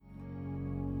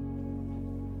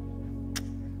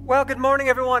Well, good morning,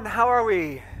 everyone. How are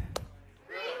we?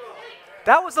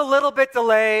 That was a little bit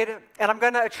delayed, and I'm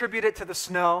going to attribute it to the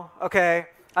snow, okay?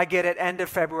 I get it. End of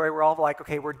February, we're all like,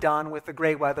 okay, we're done with the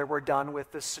gray weather. We're done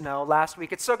with the snow. Last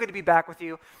week, it's so good to be back with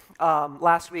you.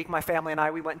 Last week, my family and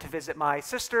I, we went to visit my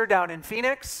sister down in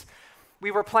Phoenix.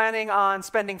 We were planning on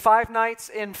spending 5 nights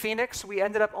in Phoenix. We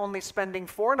ended up only spending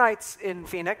 4 nights in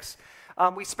Phoenix.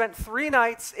 We spent 3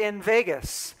 nights in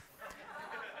Vegas.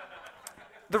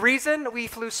 The reason, we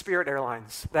flew Spirit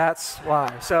Airlines. That's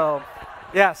why. So,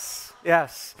 yes.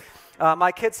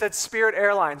 My kid said Spirit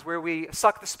Airlines, where we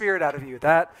suck the spirit out of you.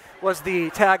 That was the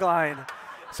tagline.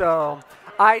 So,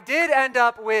 I did end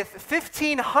up with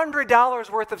 $1,500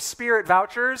 worth of Spirit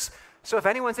vouchers. So, if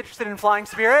anyone's interested in flying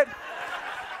Spirit,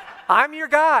 I'm your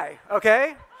guy,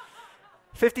 okay?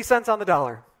 50 cents on the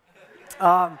dollar.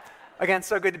 Again,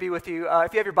 so good to be with you.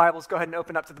 If you have your Bibles, go ahead and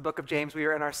open up to the book of James. We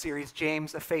are in our series,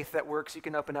 James, A Faith That Works. You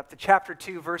can open up to chapter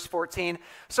 2, verse 14.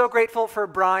 So grateful for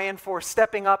Brian for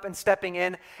stepping up and stepping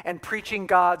in and preaching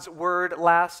God's word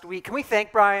last week. Can we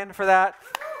thank Brian for that?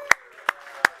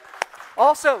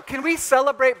 Also, can we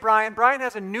celebrate Brian? Brian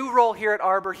has a new role here at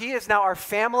Arbor. He is now our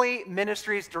Family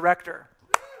Ministries Director.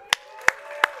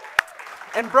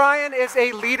 And Brian is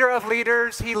a leader of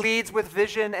leaders. He leads with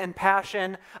vision and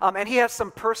passion, and he has some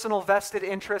personal vested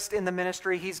interest in the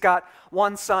ministry. He's got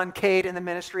one son, Cade, in the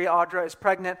ministry. Audra is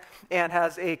pregnant and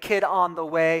has a kid on the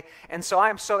way, and so I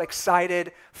am so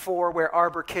excited for where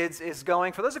Arbor Kids is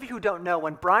going. For those of you who don't know,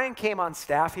 when Brian came on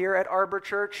staff here at Arbor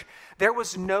Church, there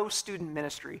was no student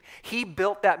ministry. He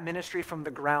built that ministry from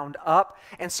the ground up,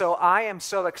 and so I am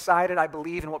so excited. I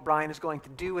believe in what Brian is going to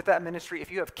do with that ministry.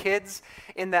 If you have kids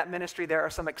in that ministry, there are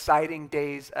some exciting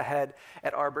days ahead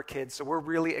at Arbor Kids, so we're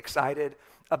really excited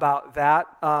about that.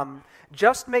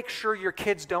 Just make sure your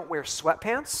kids don't wear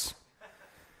sweatpants,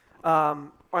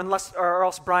 or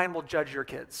else Brian will judge your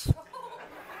kids.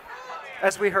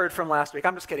 As we heard from last week.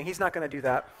 I'm just kidding. He's not going to do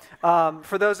that.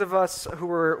 For those of us who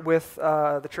were with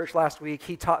the church last week,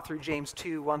 he taught through James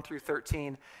 2, 1 through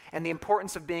 13, and the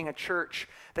importance of being a church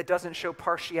that doesn't show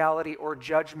partiality or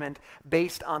judgment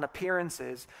based on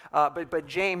appearances. But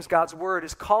James, God's word,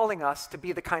 is calling us to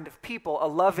be the kind of people, a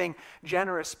loving,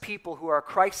 generous people who are a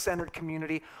Christ-centered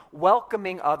community,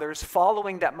 welcoming others,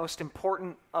 following that most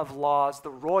important of laws, the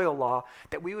royal law,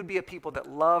 that we would be a people that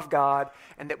love God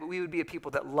and that we would be a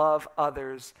people that love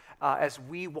others as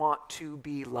we want to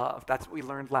be loved. That's what we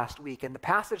learned last week. And the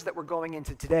passage that we're going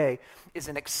into today is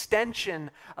an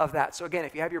extension of that. So again,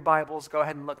 if you have your Bibles, go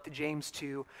ahead and look to James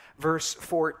 2, verse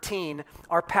 14.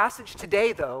 Our passage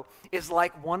today, though, is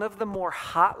like one of the more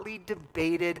hotly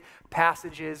debated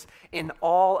passages in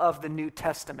all of the New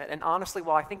Testament. And honestly,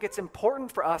 while I think it's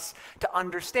important for us to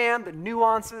understand the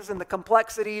nuances and the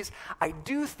complexities, I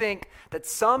do think that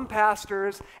some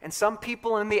pastors and some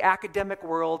people in the academic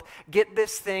world get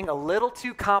this thing a little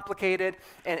too complicated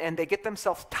and they get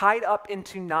themselves tied up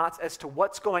into knots as to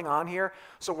what's going on here.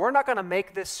 So we're not going to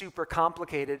make this super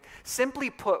complicated. Simply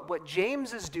put, what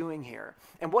James is doing here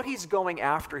and what he's going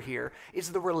after here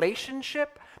is the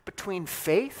relationship between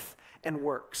faith and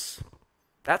works.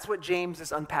 That's what James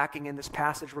is unpacking in this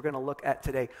passage we're going to look at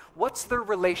today. What's their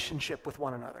relationship with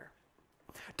one another?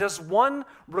 Does one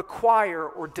require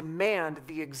or demand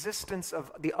the existence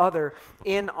of the other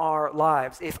in our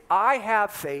lives? If I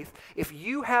have faith, if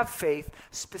you have faith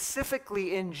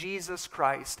specifically in Jesus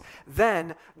Christ,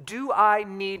 then do I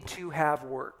need to have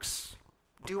works?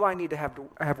 Do I need to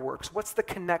have works? What's the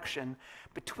connection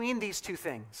between these two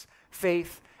things,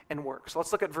 faith and works?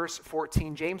 Let's look at verse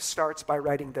 14. James starts by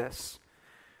writing this.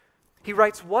 He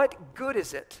writes, "What good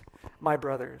is it, my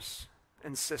brothers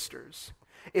and sisters,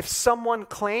 if someone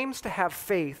claims to have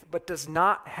faith but does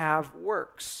not have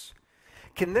works?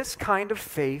 Can this kind of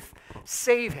faith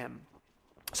save him?"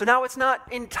 So now it's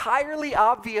not entirely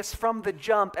obvious from the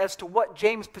jump as to what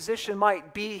James' position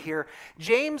might be here.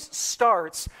 James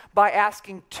starts by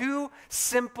asking 2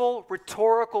 simple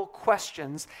rhetorical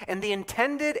questions, and the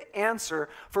intended answer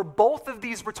for both of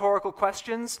these rhetorical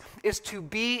questions is to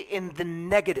be in the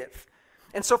negative.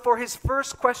 And so for his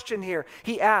first question here,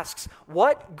 he asks,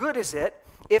 what good is it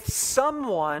if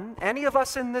someone, any of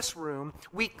us in this room,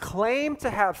 we claim to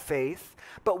have faith,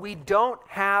 but we don't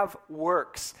have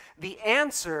works? The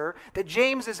answer that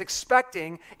James is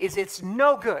expecting is it's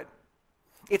no good.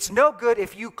 It's no good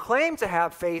if you claim to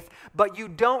have faith, but you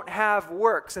don't have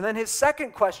works. And then his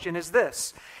second question is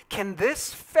this: can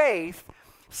this faith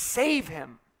save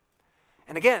him?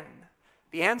 And again,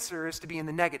 the answer is to be in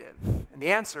the negative. And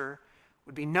the answer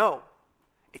would be no,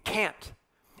 it can't.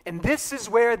 And this is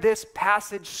where this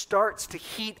passage starts to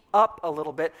heat up a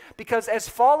little bit, because as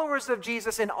followers of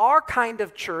Jesus in our kind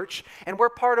of church, and we're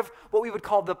part of what we would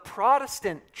call the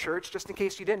Protestant church, just in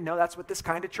case you didn't know, that's what this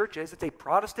kind of church is. It's a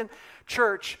Protestant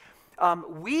church.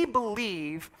 We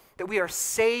believe that we are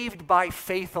saved by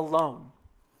faith alone.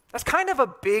 That's kind of a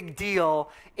big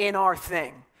deal in our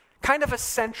thing, kind of a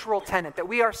central tenet, that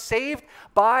we are saved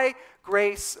by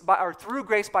grace, or through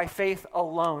grace by faith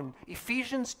alone.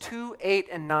 Ephesians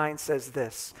 2:8-9 says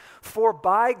this: "For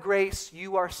by grace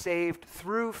you are saved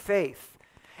through faith,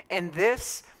 and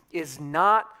this is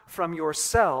not from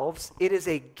yourselves, it is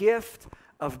a gift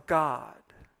of God."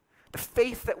 The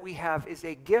faith that we have is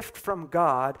a gift from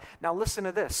God. Now listen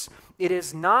to this. It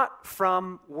is not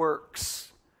from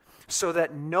works, so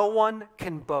that no one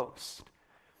can boast.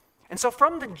 And so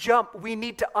from the jump, we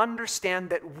need to understand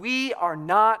that we are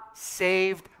not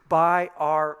saved by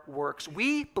our works.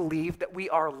 We believe that we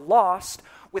are lost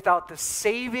without the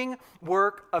saving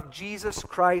work of Jesus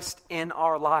Christ in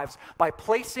our lives. By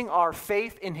placing our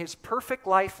faith in his perfect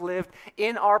life lived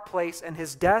in our place and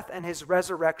his death and his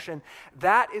resurrection,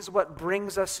 that is what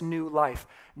brings us new life.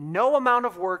 No amount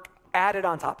of work added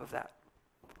on top of that.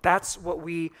 That's what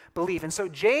we believe. And so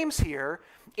James here,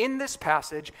 in this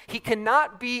passage, he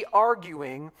cannot be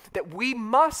arguing that we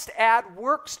must add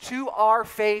works to our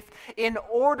faith in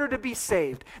order to be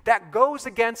saved. That goes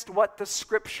against what the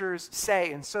scriptures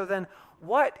say. And so then,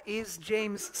 what is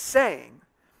James saying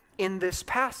in this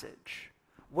passage?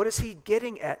 What is he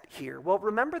getting at here? Well,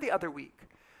 remember the other week.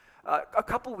 A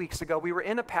couple weeks ago, we were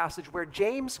in a passage where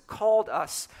James called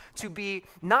us to be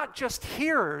not just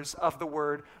hearers of the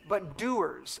word, but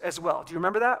doers as well. Do you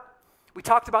remember that? We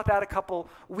talked about that a couple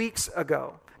weeks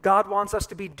ago. God wants us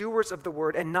to be doers of the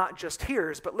word and not just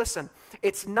hearers. But listen,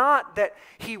 it's not that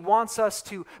he wants us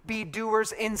to be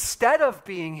doers instead of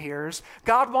being hearers.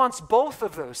 God wants both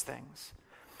of those things.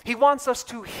 He wants us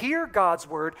to hear God's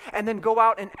word and then go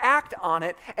out and act on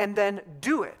it and then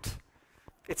do it.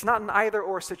 It's not an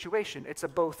either-or situation. It's a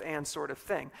both-and sort of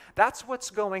thing. That's what's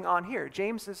going on here.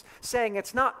 James is saying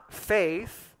it's not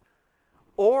faith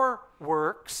or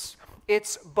works.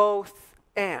 It's both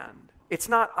and. It's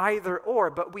not either-or,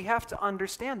 but we have to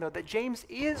understand, though, that James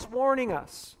is warning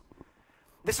us.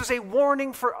 This is a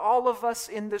warning for all of us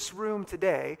in this room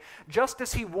today. Just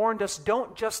as he warned us,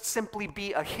 don't just simply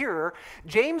be a hearer.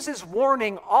 James is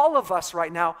warning all of us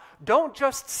right now, don't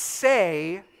just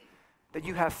say that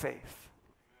you have faith.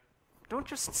 Don't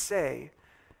just say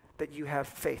that you have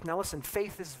faith. Now listen,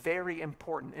 faith is very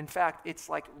important. In fact, it's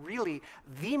like really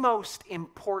the most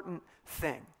important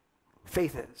thing.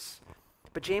 Faith is.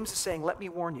 But James is saying, let me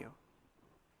warn you.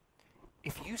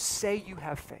 If you say you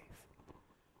have faith,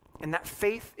 and that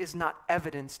faith is not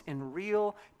evidenced in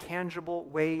real, tangible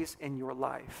ways in your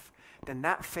life, then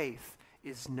that faith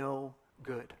is no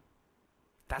good.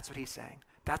 That's what he's saying.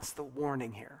 That's the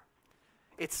warning here.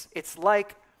 It's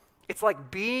like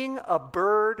being a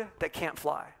bird that can't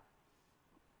fly.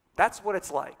 That's what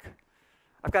it's like.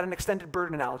 I've got an extended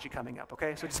bird analogy coming up,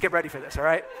 okay? So just get ready for this, all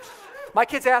right? My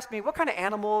kids ask me, what kind of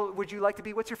animal would you like to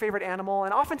be? What's your favorite animal?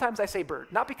 And oftentimes I say bird.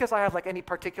 Not because I have like any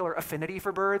particular affinity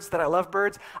for birds, that I love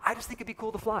birds. I just think it'd be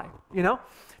cool to fly, you know?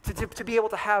 To be able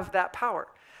to have that power.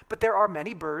 But there are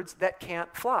many birds that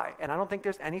can't fly. And I don't think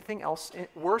there's anything else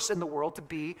worse in the world to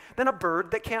be than a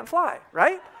bird that can't fly,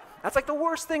 right? That's like the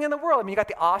worst thing in the world. I mean, you got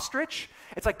the ostrich.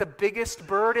 It's like the biggest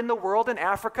bird in the world in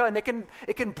Africa, and it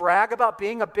can brag about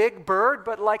being a big bird,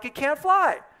 but like it can't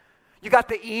fly. You got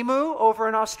the emu over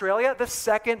in Australia, the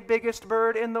second biggest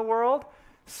bird in the world,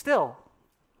 still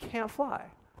can't fly,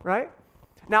 right?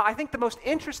 Now, I think the most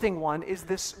interesting one is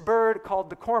this bird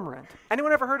called the cormorant.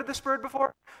 Anyone ever heard of this bird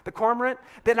before? The cormorant?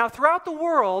 Now, throughout the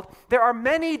world, there are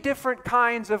many different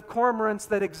kinds of cormorants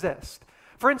that exist.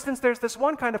 For instance, there's this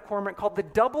one kind of cormorant called the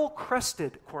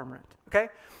double-crested cormorant, okay?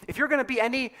 If you're going to be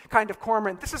any kind of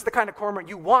cormorant, this is the kind of cormorant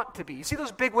you want to be. You see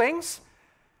those big wings?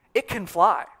 It can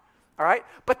fly, all right?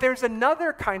 But there's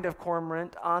another kind of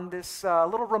cormorant on this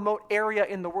little remote area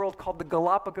in the world called the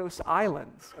Galapagos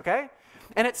Islands, okay?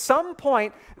 And at some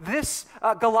point, this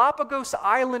Galapagos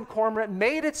Island cormorant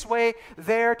made its way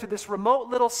there to this remote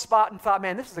little spot and thought,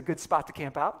 man, this is a good spot to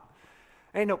camp out.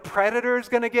 Ain't no predator's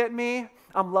going to get me.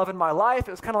 I'm loving my life.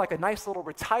 It was kind of like a nice little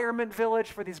retirement village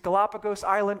for these Galapagos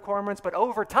Island cormorants. But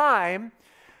over time,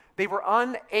 they were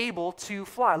unable to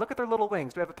fly. Look at their little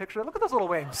wings. Do we have a picture? Look at those little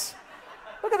wings.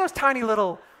 Look at those tiny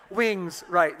little wings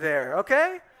right there,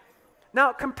 okay?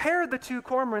 Now, compare the two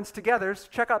cormorants together.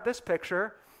 Check out this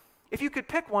picture. If you could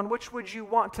pick one, which would you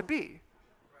want to be?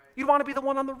 You'd want to be the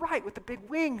one on the right with the big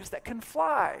wings that can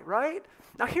fly, right?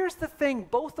 Now, here's the thing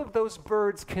both of those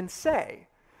birds can say.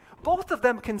 both of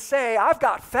them can say, I've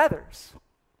got feathers.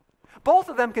 Both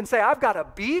of them can say, I've got a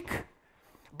beak.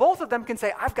 Both of them can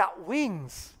say, I've got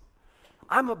wings.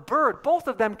 I'm a bird. Both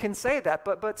of them can say that,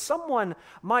 but someone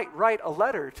might write a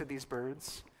letter to these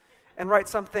birds and write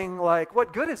something like,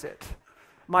 what good is it,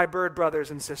 my bird brothers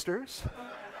and sisters,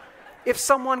 if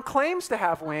someone claims to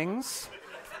have wings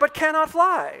but cannot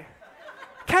fly?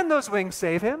 Can those wings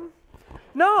save him?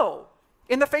 No.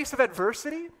 In the face of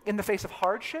adversity, in the face of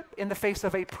hardship, in the face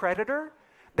of a predator,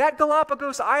 that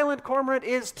Galapagos Island cormorant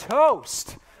is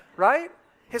toast, right?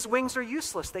 His wings are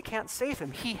useless. They can't save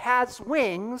him. He has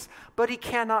wings, but he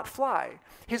cannot fly.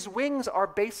 His wings are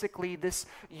basically this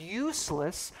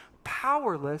useless,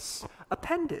 powerless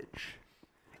appendage.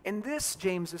 And this,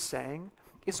 James is saying,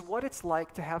 is what it's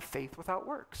like to have faith without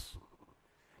works.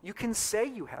 You can say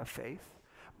you have faith,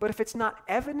 but if it's not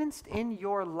evidenced in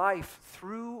your life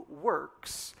through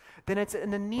works, then it's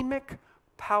an anemic,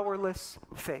 powerless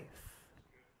faith.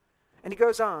 And he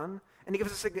goes on, and he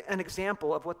gives us an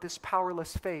example of what this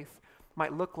powerless faith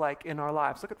might look like in our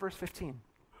lives. Look at verse 15.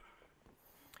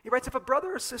 He writes, if a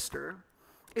brother or sister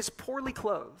is poorly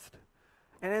clothed,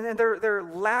 and they're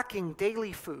lacking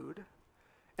daily food,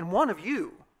 and one of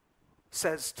you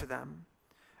says to them,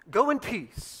 go in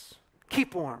peace,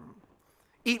 keep warm,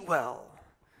 eat well,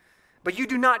 but you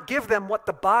do not give them what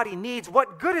the body needs,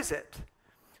 what good is it?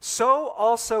 So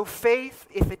also faith,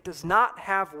 if it does not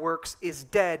have works, is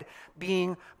dead,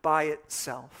 being by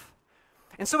itself.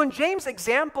 And so in James'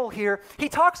 example here, he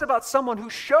talks about someone who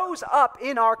shows up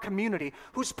in our community,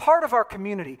 who's part of our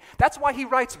community. That's why he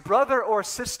writes brother or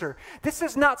sister. This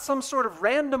is not some sort of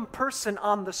random person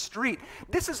on the street.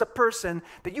 This is a person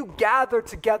that you gather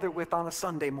together with on a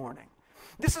Sunday morning.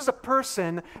 This is a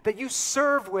person that you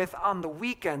serve with on the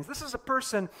weekends. This is a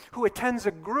person who attends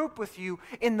a group with you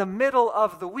in the middle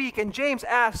of the week. And James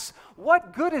asks,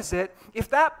 what good is it if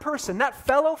that person, that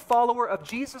fellow follower of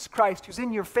Jesus Christ who's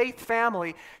in your faith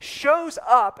family, shows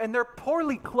up and they're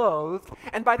poorly clothed?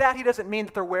 And by that, he doesn't mean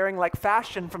that they're wearing like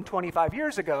fashion from 25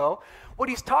 years ago. What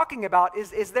he's talking about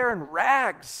is they're in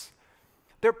rags.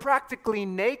 They're practically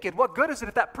naked. What good is it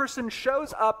if that person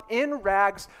shows up in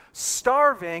rags,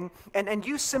 starving, and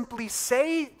you simply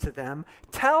say to them,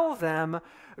 tell them,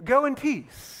 go in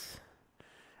peace,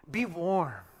 be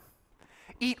warm,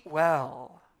 eat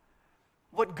well.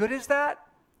 What good is that?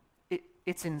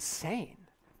 It's insane.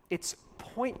 It's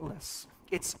pointless.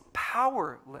 It's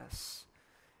powerless.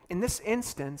 In this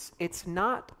instance, it's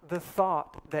not the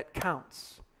thought that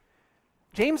counts.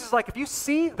 James is like, if you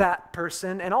see that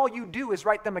person and all you do is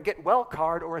write them a get well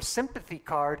card or a sympathy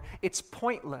card, it's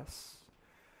pointless.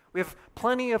 We have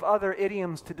plenty of other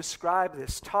idioms to describe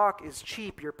this. Talk is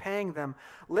cheap, you're paying them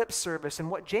lip service. And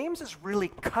what James is really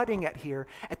cutting at here,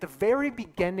 at the very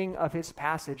beginning of his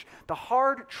passage, the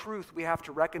hard truth we have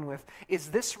to reckon with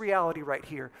is this reality right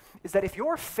here, is that if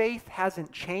your faith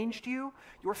hasn't changed you,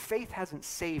 your faith hasn't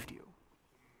saved you.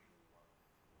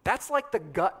 That's like the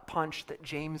gut punch that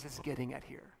James is getting at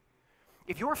here.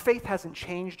 If your faith hasn't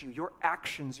changed you, your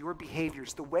actions, your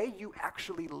behaviors, the way you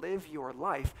actually live your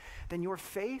life, then your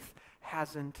faith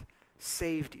hasn't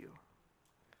saved you.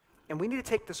 And we need to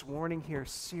take this warning here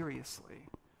seriously,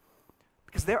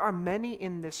 because there are many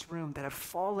in this room that have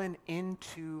fallen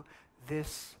into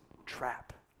this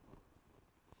trap.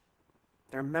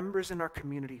 There are members in our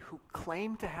community who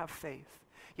claim to have faith,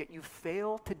 yet you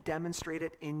fail to demonstrate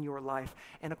it in your life.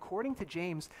 And according to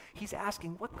James, he's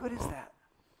asking, what good is that?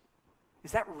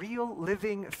 Is that real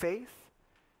living faith?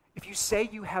 If you say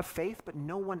you have faith, but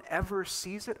no one ever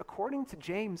sees it, according to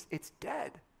James, it's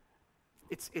dead.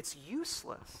 It's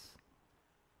useless.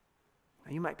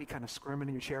 Now, you might be kind of squirming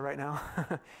in your chair right now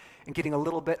and getting a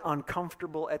little bit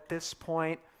uncomfortable at this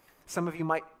point. Some of you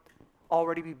might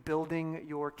already be building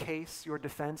your case, your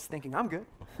defense, thinking, I'm good.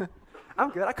 I'm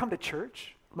good. I come to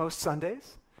church most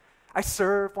Sundays. I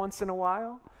serve once in a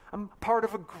while. I'm part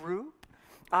of a group.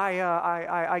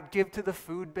 I give to the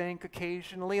food bank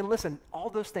occasionally. And listen, all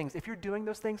those things, if you're doing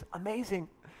those things, amazing.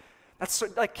 That's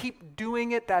like, keep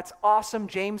doing it. That's awesome.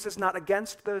 James is not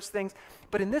against those things.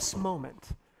 But in this moment,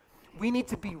 we need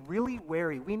to be really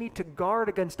wary. We need to guard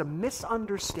against a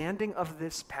misunderstanding of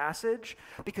this passage,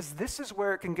 because this is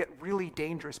where it can get really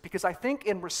dangerous. Because I think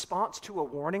in response to a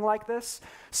warning like this,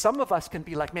 some of us can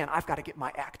be like, man, I've got to get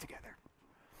my act together.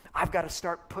 I've got to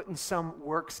start putting some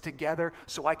works together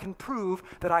so I can prove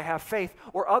that I have faith.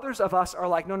 Or others of us are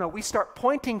like, no, we start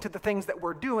pointing to the things that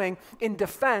we're doing in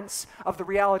defense of the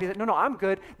reality that, no, I'm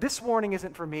good. This warning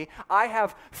isn't for me. I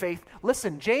have faith.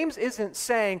 Listen, James isn't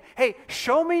saying, hey,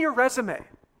 show me your resume.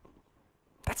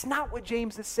 That's not what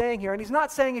James is saying here. And he's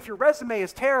not saying if your resume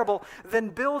is terrible, then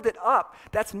build it up.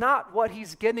 That's not what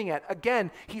he's getting at. Again,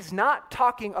 he's not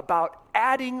talking about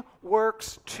adding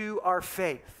works to our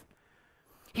faith.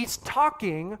 He's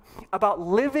talking about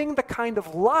living the kind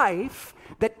of life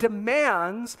that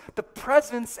demands the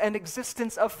presence and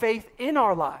existence of faith in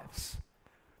our lives.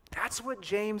 That's what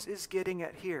James is getting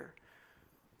at here.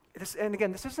 And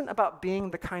again, this isn't about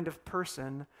being the kind of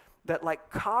person that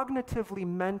cognitively,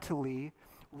 mentally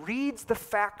reads the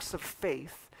facts of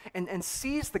faith and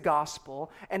sees the gospel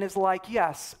and is like,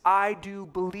 yes, I do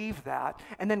believe that,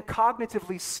 and then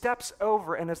cognitively steps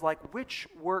over and is like, which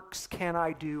works can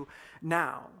I do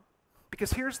now?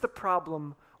 Because here's the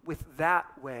problem with that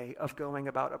way of going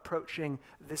about approaching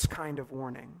this kind of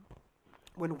warning.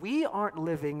 When we aren't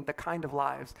living the kind of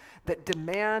lives that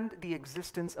demand the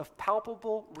existence of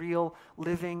palpable, real,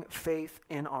 living faith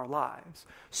in our lives,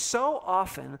 so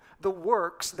often the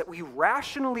works that we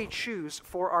rationally choose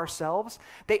for ourselves,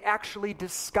 they actually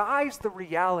disguise the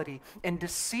reality and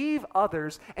deceive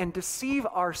others and deceive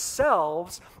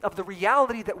ourselves of the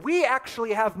reality that we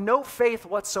actually have no faith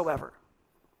whatsoever.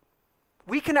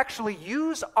 We can actually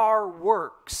use our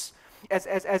works as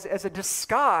a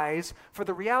disguise for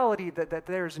the reality that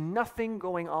there's nothing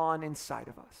going on inside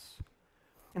of us.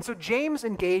 And so James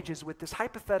engages with this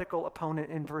hypothetical opponent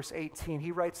in verse 18.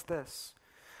 He writes this,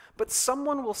 "But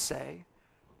someone will say,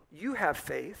 'You have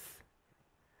faith,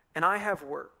 and I have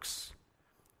works.'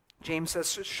 James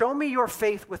says, 'Show me your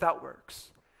faith without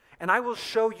works, and I will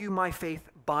show you my faith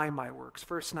by my works.'"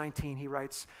 Verse 19, he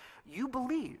writes, "You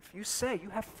believe, you say,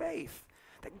 you have faith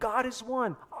that God is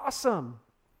one. Awesome.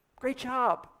 Great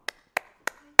job.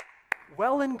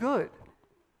 Well and good.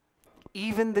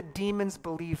 Even the demons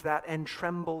believe that and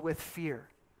tremble with fear."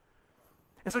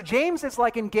 And so James is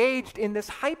engaged in this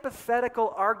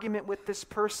hypothetical argument with this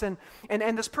person.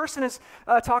 And this person is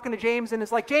talking to James and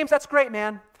is like, "James, that's great,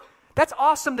 man. That's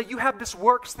awesome that you have this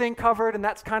works thing covered, and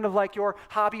that's kind of like your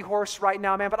hobby horse right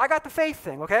now, man. But I got the faith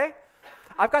thing, okay?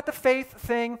 I've got the faith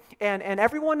thing, and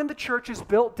everyone in the church is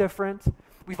built different.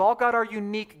 We've all got our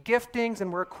unique giftings,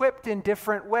 and we're equipped in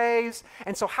different ways.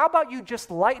 And so how about you just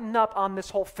lighten up on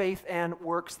this whole faith and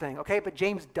works thing, okay?" But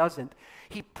James doesn't.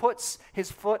 He puts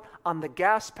his foot on the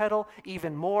gas pedal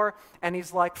even more, and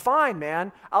he's like, "Fine,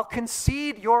 man, I'll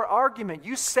concede your argument.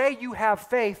 You say you have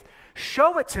faith.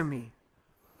 Show it to me.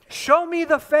 Show me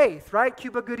the faith," right?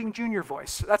 Cuba Gooding Jr.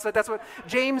 voice. That's what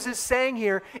James is saying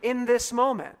here in this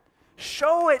moment.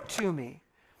 Show it to me.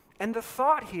 And the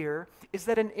thought here is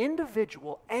that an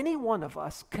individual, any one of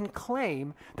us, can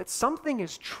claim that something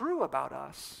is true about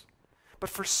us, but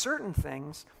for certain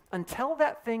things, until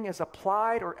that thing is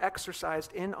applied or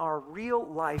exercised in our real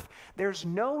life, there's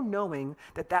no knowing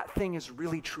that that thing is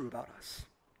really true about us.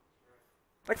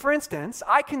 For instance,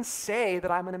 I can say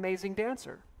that I'm an amazing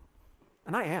dancer,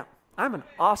 and I am. I'm an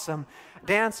awesome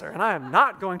dancer, and I am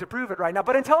not going to prove it right now,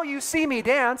 but until you see me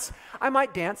dance, I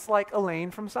might dance like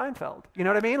Elaine from Seinfeld. You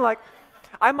know what I mean?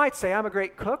 I might say I'm a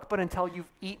great cook, but until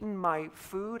you've eaten my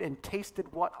food and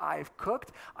tasted what I've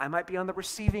cooked, I might be on the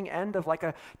receiving end of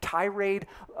a tirade,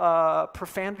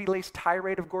 profanity-laced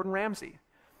tirade of Gordon Ramsay.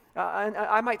 And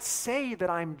I might say that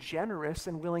I'm generous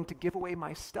and willing to give away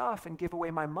my stuff and give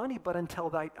away my money, but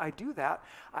until I do that,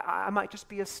 I might just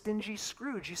be a stingy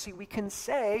Scrooge. You see, we can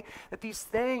say that these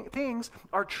things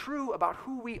are true about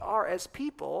who we are as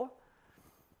people,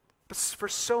 but for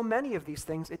so many of these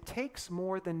things, it takes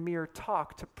more than mere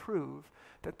talk to prove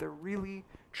that they're really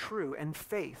true. And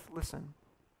faith, listen,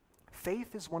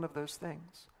 faith is one of those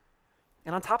things.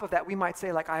 And on top of that, we might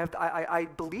say, I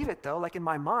believe it though. In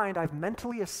my mind, I've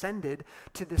mentally ascended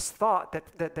to this thought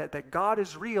that God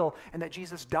is real and that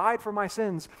Jesus died for my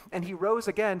sins and he rose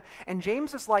again. And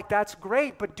James is like, that's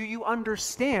great, but do you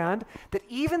understand that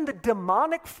even the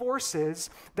demonic forces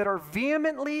that are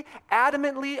vehemently,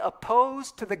 adamantly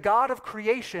opposed to the God of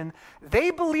creation,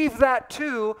 they believe that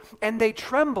too, and they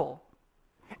tremble.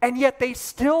 And yet they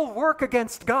still work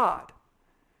against God.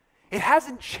 It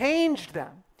hasn't changed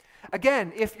them.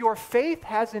 Again, if your faith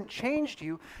hasn't changed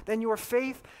you, then your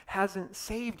faith hasn't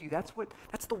saved you. That's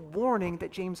the warning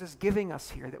that James is giving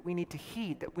us here, that we need to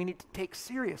heed, that we need to take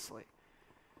seriously.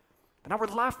 But now we're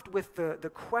left with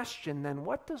the question then,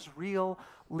 what does real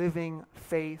living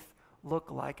faith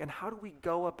look like? And how do we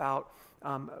go about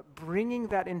bringing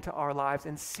that into our lives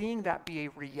and seeing that be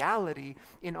a reality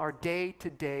in our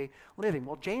day-to-day living?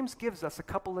 Well, James gives us a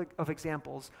couple of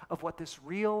examples of what this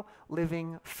real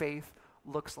living faith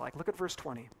looks like. Look at verse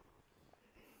 20.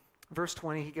 Verse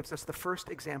 20, he gives us the first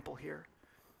example here.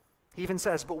 He even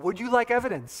says, "But would you like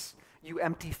evidence, you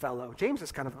empty fellow?" James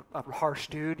is kind of a harsh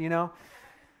dude, you know.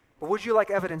 Or would you like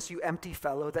evidence, you empty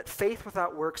fellow, that faith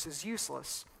without works is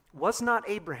useless? Was not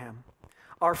Abraham,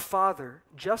 our father,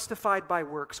 justified by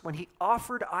works when he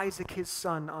offered Isaac his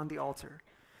son on the altar?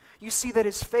 You see that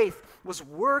his faith was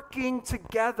working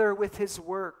together with his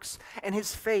works, and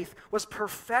his faith was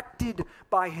perfected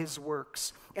by his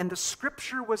works. And the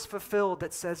scripture was fulfilled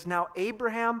that says, now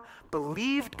Abraham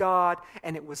believed God,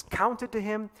 and it was counted to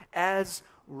him as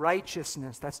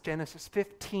righteousness. That's Genesis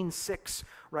 15:6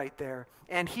 right there.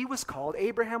 And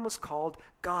Abraham was called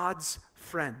God's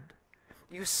friend.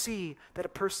 You see that a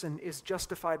person is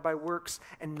justified by works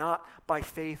and not by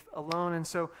faith alone. And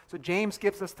so James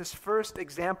gives us this first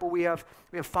example. We have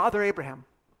Father Abraham.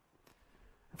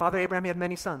 Father Abraham, he had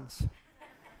many sons.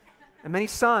 And many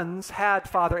sons had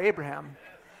Father Abraham.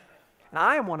 And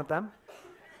I am one of them.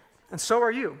 And so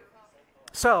are you.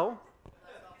 So,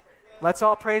 let's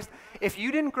all praise. If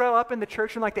you didn't grow up in the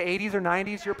church in like the 80s or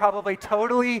 90s, you're probably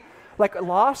totally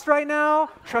lost right now.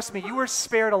 Trust me, you were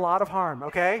spared a lot of harm,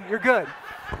 okay? You're good.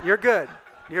 You're good.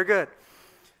 You're good.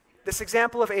 This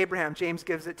example of Abraham, James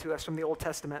gives it to us from the Old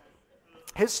Testament.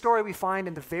 His story we find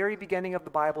in the very beginning of the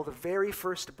Bible, the very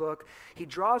first book. He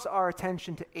draws our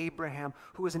attention to Abraham,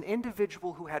 who was an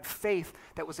individual who had faith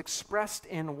that was expressed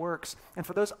in works. And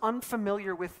for those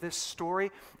unfamiliar with this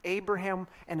story, Abraham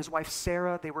and his wife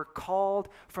Sarah, they were called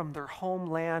from their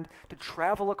homeland to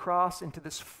travel across into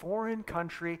this foreign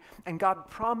country. And God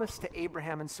promised to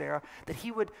Abraham and Sarah that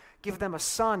he would give them a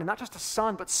son, and not just a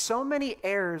son, but so many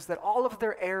heirs that all of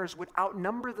their heirs would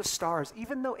outnumber the stars,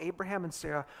 even though Abraham and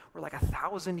Sarah were like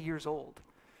 1,000 years old.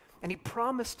 And he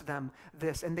promised them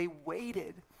this, and they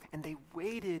waited, and they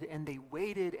waited, and they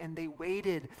waited, and they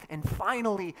waited. And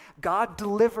finally, God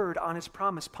delivered on his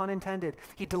promise, pun intended.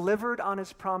 He delivered on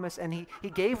his promise, and he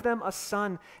gave them a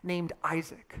son named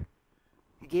Isaac.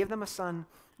 He gave them a son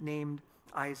named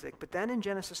Isaac. But then in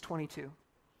Genesis 22,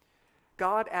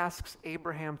 God asks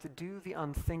Abraham to do the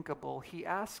unthinkable. He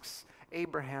asks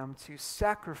Abraham to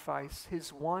sacrifice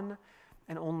his one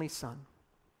and only son.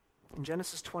 In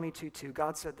Genesis 22:2,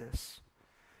 God said this,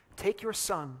 "Take your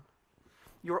son,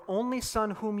 your only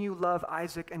son whom you love,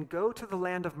 Isaac, and go to the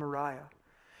land of Moriah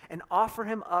and offer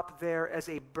him up there as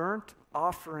a burnt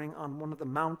offering on one of the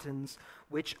mountains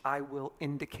which I will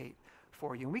indicate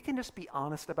for you." And we can just be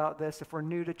honest about this if we're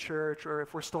new to church or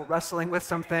if we're still wrestling with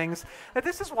some things. That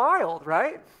this is wild,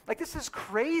 right? Like, this is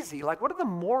crazy. Like, what are the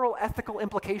moral, ethical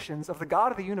implications of the God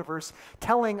of the universe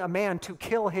telling a man to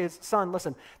kill his son?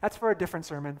 Listen, that's for a different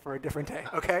sermon for a different day,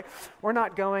 okay? We're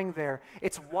not going there.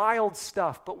 It's wild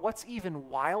stuff. But what's even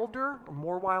wilder, or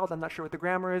more wild, I'm not sure what the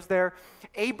grammar is there,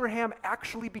 Abraham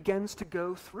actually begins to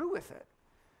go through with it.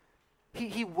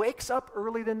 He wakes up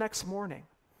early the next morning.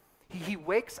 He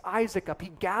wakes Isaac up. He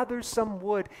gathers some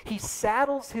wood. He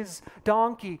saddles his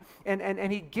donkey,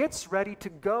 and he gets ready to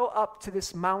go up to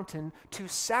this mountain to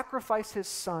sacrifice his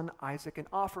son Isaac and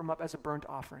offer him up as a burnt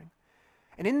offering.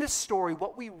 And in this story,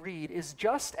 what we read is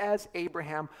just as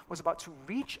Abraham was about to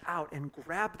reach out and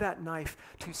grab that knife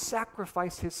to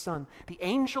sacrifice his son, the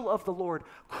angel of the Lord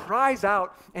cries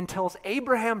out and tells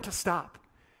Abraham to stop.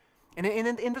 And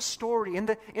in the story, in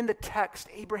the text,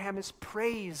 Abraham is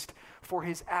praised for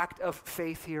his act of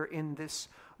faith here in this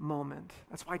moment.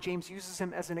 That's why James uses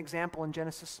him as an example in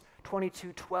Genesis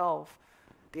 22:12.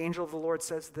 The angel of the Lord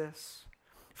says this,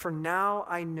 "For now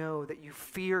I know that you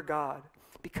fear God,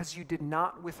 because you did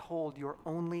not withhold your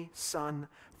only son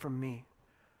from me."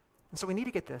 And so we need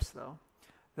to get this, though,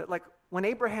 that when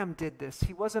Abraham did this,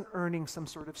 he wasn't earning some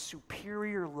sort of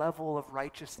superior level of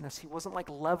righteousness. He wasn't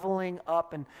leveling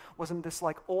up and wasn't this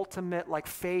ultimate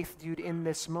faith dude in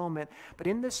this moment. But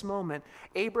in this moment,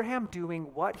 Abraham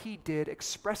doing what he did,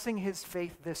 expressing his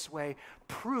faith this way,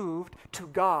 proved to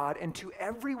God and to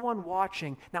everyone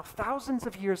watching, now thousands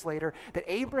of years later, that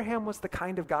Abraham was the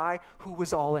kind of guy who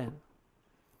was all in.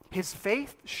 His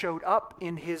faith showed up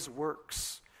in his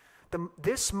works.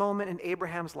 This moment in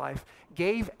Abraham's life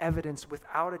gave evidence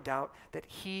without a doubt that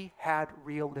he had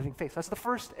real living faith. That's the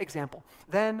first example.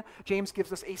 Then James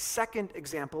gives us a second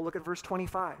example. Look at verse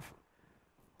 25.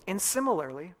 "And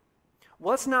similarly,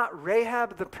 was not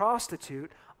Rahab the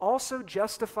prostitute also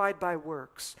justified by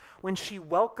works when she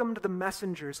welcomed the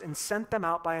messengers and sent them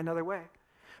out by another way?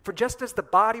 For just as the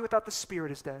body without the spirit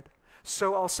is dead,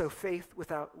 so also faith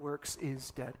without works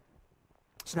is dead."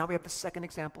 So now we have the second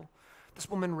example. This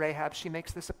woman Rahab, she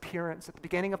makes this appearance at the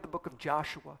beginning of the book of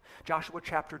Joshua, Joshua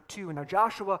chapter 2. And now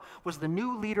Joshua was the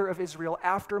new leader of Israel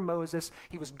after Moses.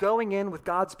 He was going in with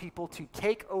God's people to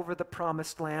take over the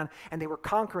promised land, and they were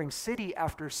conquering city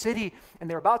after city, and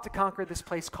they were about to conquer this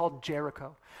place called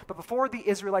Jericho. But before the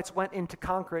Israelites went in to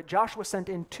conquer it, Joshua sent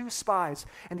in 2 spies,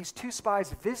 and these 2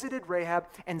 spies visited Rahab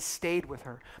and stayed with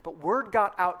her. But word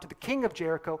got out to the king of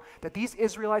Jericho that these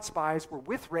Israelite spies were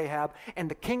with Rahab, and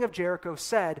the king of Jericho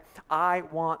said, I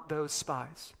want those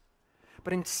spies.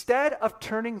 But instead of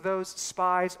turning those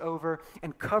spies over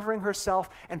and covering herself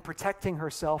and protecting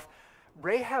herself,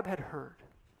 Rahab had heard.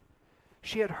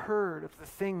 She had heard of the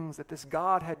things that this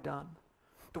God had done,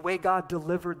 the way God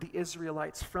delivered the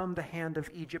Israelites from the hand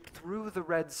of Egypt through the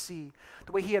Red Sea,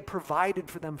 the way he had provided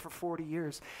for them for 40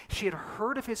 years. She had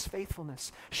heard of his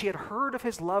faithfulness. She had heard of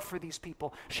his love for these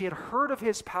people. She had heard of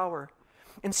his power.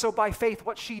 And so by faith,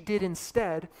 what she did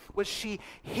instead was she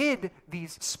hid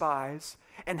these spies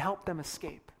and helped them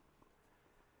escape.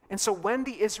 And so when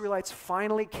the Israelites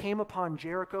finally came upon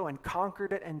Jericho and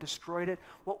conquered it and destroyed it,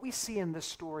 what we see in this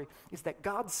story is that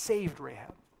God saved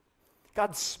Rahab.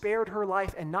 God spared her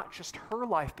life, and not just her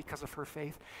life because of her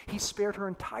faith. He spared her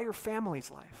entire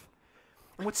family's life.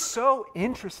 And what's so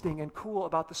interesting and cool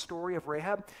about the story of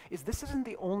Rahab is this isn't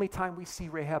the only time we see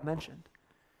Rahab mentioned.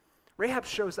 Rahab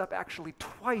shows up actually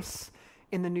twice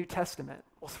in the New Testament.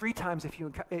 Well, 3 times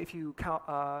if you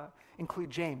include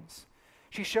James.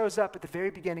 She shows up at the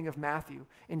very beginning of Matthew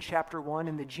in chapter 1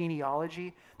 in the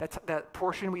genealogy, that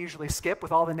portion we usually skip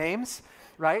with all the names,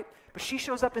 right? But she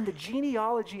shows up in the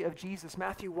genealogy of Jesus,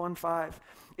 Matthew 1:5.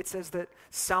 It says that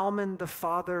Salmon, the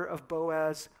father of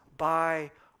Boaz,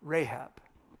 by Rahab.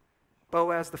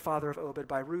 Boaz, the father of Obed,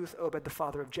 by Ruth, Obed, the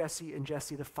father of Jesse, and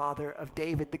Jesse, the father of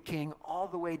David, the king, all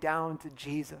the way down to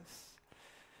Jesus.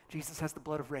 Jesus has the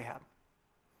blood of Rahab.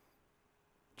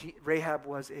 Rahab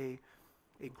was a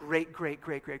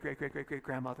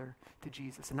great-great-great-great-great-great-great-great-grandmother to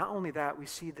Jesus. And not only that, we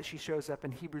see that she shows up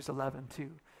in Hebrews 11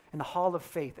 too, in the hall of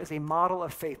faith, as a model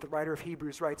of faith. The writer of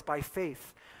Hebrews writes, by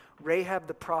faith, Rahab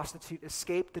the prostitute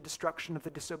escaped the destruction of the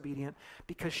disobedient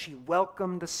because she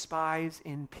welcomed the spies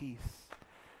in peace.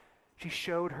 She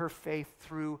showed her faith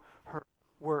through her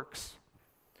works.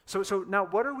 So now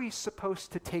what are we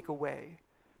supposed to take away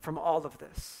from all of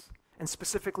this? And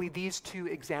specifically these 2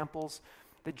 examples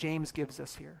that James gives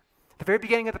us here. At the very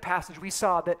beginning of the passage, we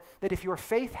saw that if your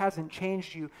faith hasn't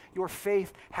changed you, your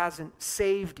faith hasn't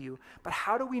saved you. But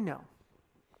how do we know?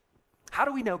 How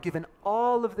do we know, given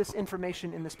all of this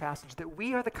information in this passage, that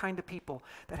we are the kind of people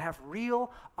that have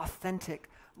real, authentic,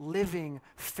 living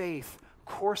faith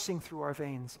coursing through our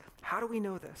veins? How do we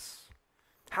know this?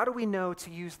 How do we know,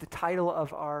 to use the title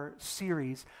of our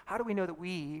series, how do we know that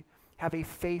we have a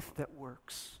faith that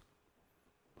works?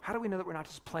 How do we know that we're not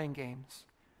just playing games,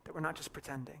 that we're not just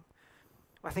pretending?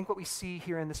 I think what we see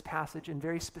here in this passage, and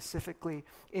very specifically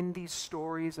in these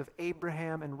stories of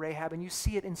Abraham and Rahab, and you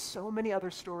see it in so many other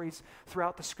stories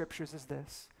throughout the scriptures,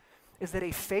 is that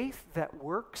a faith that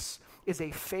works is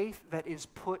a faith that is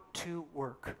put to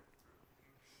work.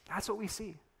 That's what we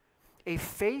see. A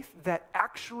faith that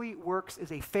actually works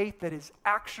is a faith that is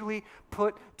actually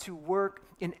put to work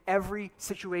in every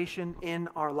situation in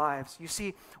our lives. You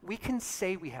see, we can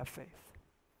say we have faith.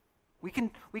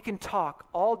 We can talk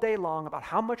all day long about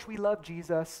how much we love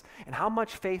Jesus and how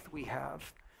much faith we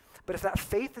have. But if that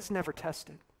faith is never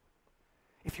tested,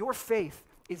 if your faith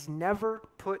is never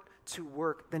put to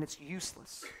work, then it's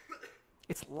useless.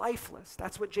 It's lifeless.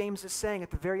 That's what James is saying at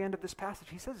the very end of this passage.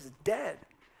 He says it's dead.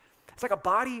 It's like a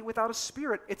body without a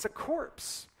spirit. It's a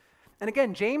corpse. And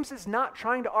again, James is not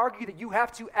trying to argue that you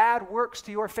have to add works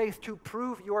to your faith to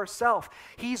prove yourself.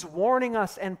 He's warning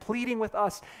us and pleading with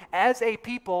us as a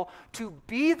people to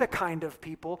be the kind of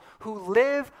people who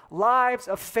live lives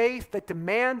of faith that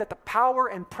demand that the power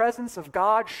and presence of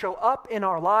God show up in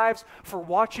our lives for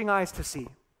watching eyes to see.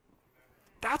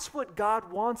 That's what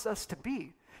God wants us to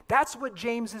be. That's what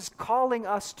James is calling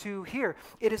us to here.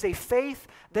 It is a faith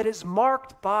that is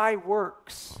marked by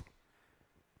works.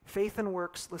 Faith and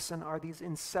works, listen, are these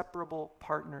inseparable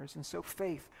partners. And so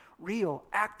faith, real,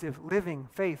 active, living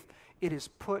faith, it is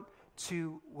put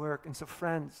to work. And so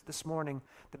friends, this morning,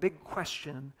 the big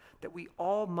question that we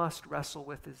all must wrestle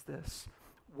with is this: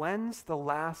 when's the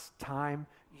last time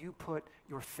you put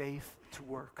your faith to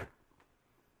work?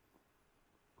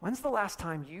 When's the last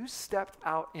time you stepped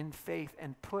out in faith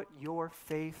and put your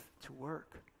faith to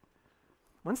work?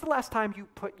 When's the last time you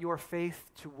put your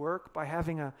faith to work by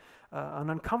having an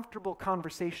uncomfortable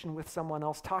conversation with someone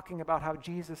else, talking about how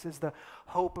Jesus is the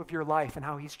hope of your life and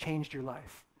how he's changed your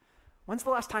life? When's the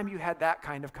last time you had that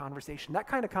kind of conversation? That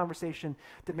kind of conversation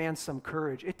demands some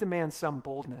courage. It demands some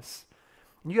boldness.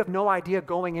 And you have no idea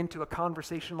going into a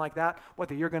conversation like that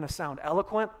whether you're going to sound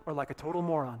eloquent or like a total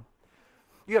moron.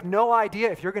 You have no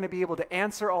idea if you're going to be able to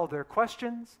answer all their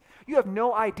questions. You have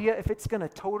no idea if it's going to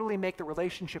totally make the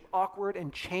relationship awkward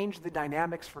and change the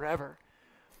dynamics forever.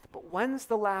 But when's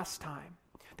the last time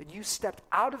that you stepped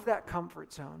out of that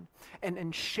comfort zone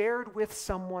and shared with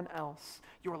someone else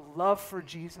your love for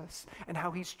Jesus and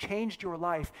how he's changed your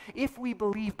life? If we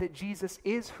believe that Jesus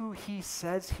is who he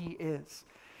says he is,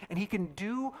 and he can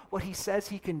do what he says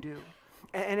he can do,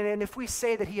 and if we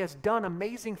say that he has done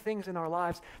amazing things in our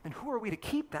lives, then who are we to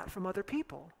keep that from other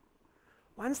people?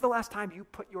 When's the last time you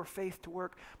put your faith to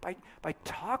work by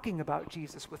talking about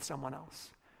Jesus with someone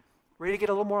else? Ready to get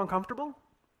a little more uncomfortable?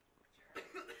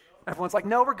 Everyone's like,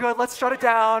 no, we're good. Let's shut it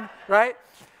down, right?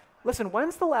 Listen,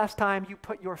 when's the last time you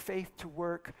put your faith to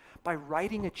work by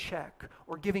writing a check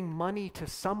or giving money to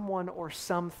someone or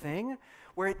something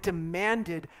where it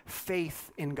demanded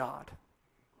faith in God?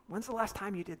 When's the last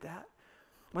time you did that?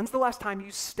 When's the last time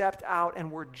you stepped out and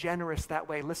were generous that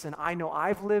way? Listen, I know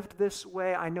I've lived this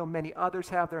way. I know many others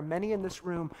have. There are many in this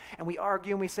room, and we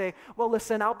argue and we say, well,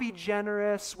 listen, I'll be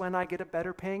generous when I get a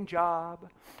better paying job,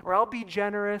 or I'll be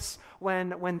generous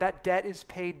when that debt is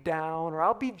paid down, or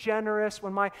I'll be generous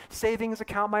when my savings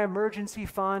account, my emergency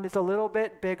fund is a little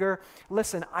bit bigger.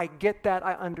 Listen, I get that.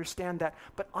 I understand that.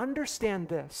 But understand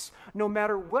this. No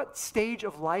matter what stage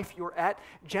of life you're at,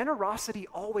 generosity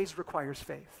always requires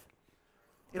faith.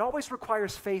 It always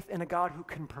requires faith in a God who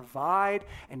can provide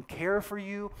and care for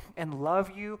you and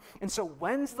love you. And so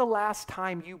when's the last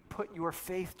time you put your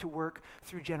faith to work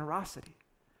through generosity?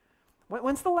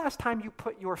 When's the last time you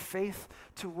put your faith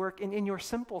to work in your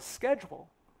simple schedule?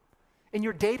 In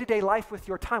your day-to-day life with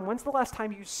your time? When's the last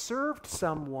time you served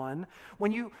someone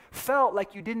when you felt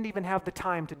like you didn't even have the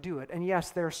time to do it? And yes,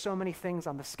 there are so many things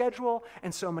on the schedule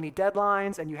and so many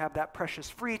deadlines, and you have that precious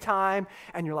free time,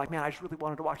 and you're like, man, I just really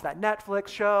wanted to watch that Netflix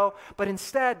show. But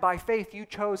instead, by faith, you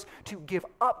chose to give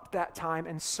up that time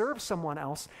and serve someone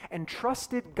else and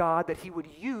trusted God that he would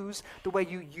use the way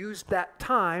you used that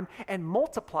time and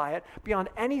multiply it beyond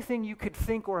anything you could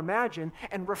think or imagine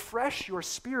and refresh your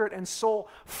spirit and soul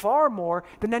far more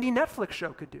than any Netflix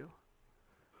show could do.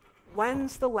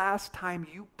 When's the last time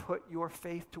you put your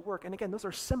faith to work? And again, those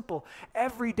are simple,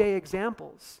 everyday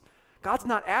examples. God's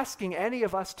not asking any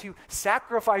of us to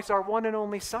sacrifice our one and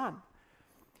only son.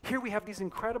 Here we have these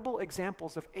incredible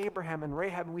examples of Abraham and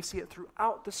Rahab, and we see it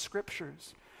throughout the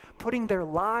scriptures, putting their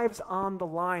lives on the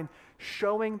line,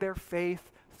 showing their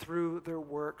faith through their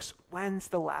works. When's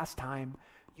the last time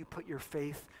you put your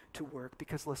faith to work?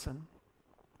 Because listen,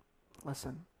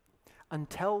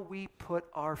 until we put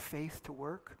our faith to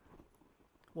work,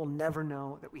 we'll never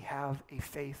know that we have a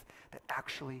faith that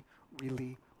actually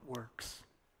really works.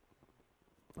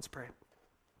 Let's pray.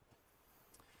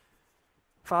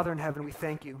 Father in heaven, we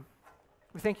thank you.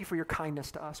 We thank you for your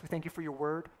kindness to us. We thank you for your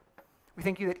word. We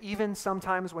thank you that even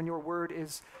sometimes when your word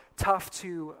is tough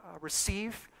to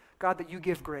receive, God, that you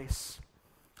give grace.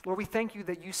 Lord, we thank you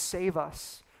that you save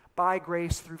us by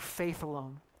grace through faith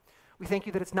alone. We thank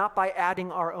you that it's not by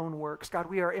adding our own works. God,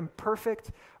 we are imperfect,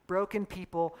 broken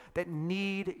people that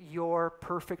need your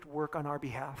perfect work on our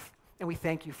behalf. And we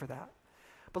thank you for that.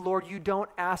 But Lord, you don't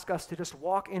ask us to just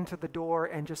walk into the door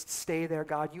and just stay there,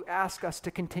 God. You ask us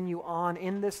to continue on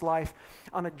in this life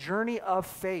on a journey of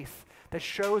faith that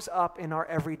shows up in our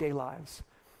everyday lives.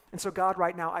 And so God,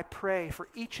 right now, I pray for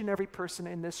each and every person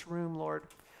in this room, Lord,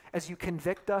 as you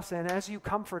convict us and as you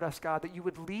comfort us, God, that you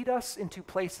would lead us into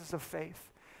places of faith.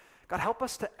 God, help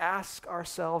us to ask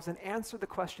ourselves and answer the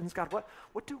questions, God,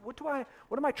 what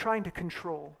am I trying to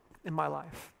control in my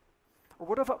life? Or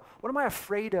what am I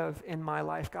afraid of in my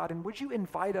life, God? And would you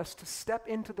invite us to step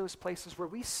into those places where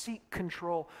we seek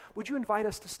control? Would you invite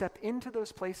us to step into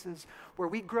those places where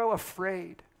we grow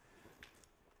afraid?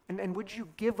 And would you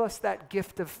give us that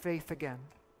gift of faith again?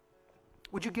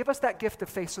 Would you give us that gift of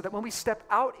faith so that when we step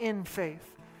out in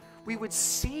faith, we would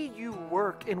see you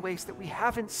work in ways that we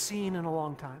haven't seen in a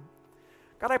long time?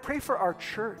 God, I pray for our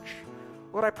church.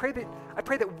 Lord, I pray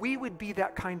that we would be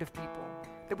that kind of people,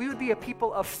 that we would be a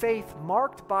people of faith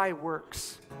marked by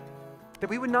works, that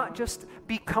we would not just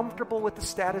be comfortable with the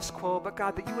status quo, but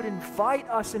God, that you would invite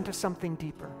us into something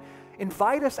deeper.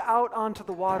 Invite us out onto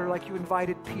the water like you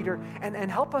invited Peter, and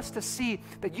help us to see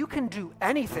that you can do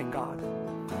anything, God.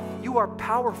 You are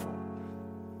powerful.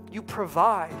 You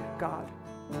provide, God.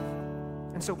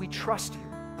 And so we trust you.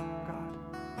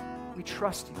 We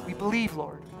trust you. We believe,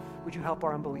 Lord. Would you help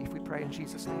our unbelief? We pray in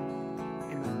Jesus' name.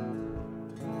 Amen.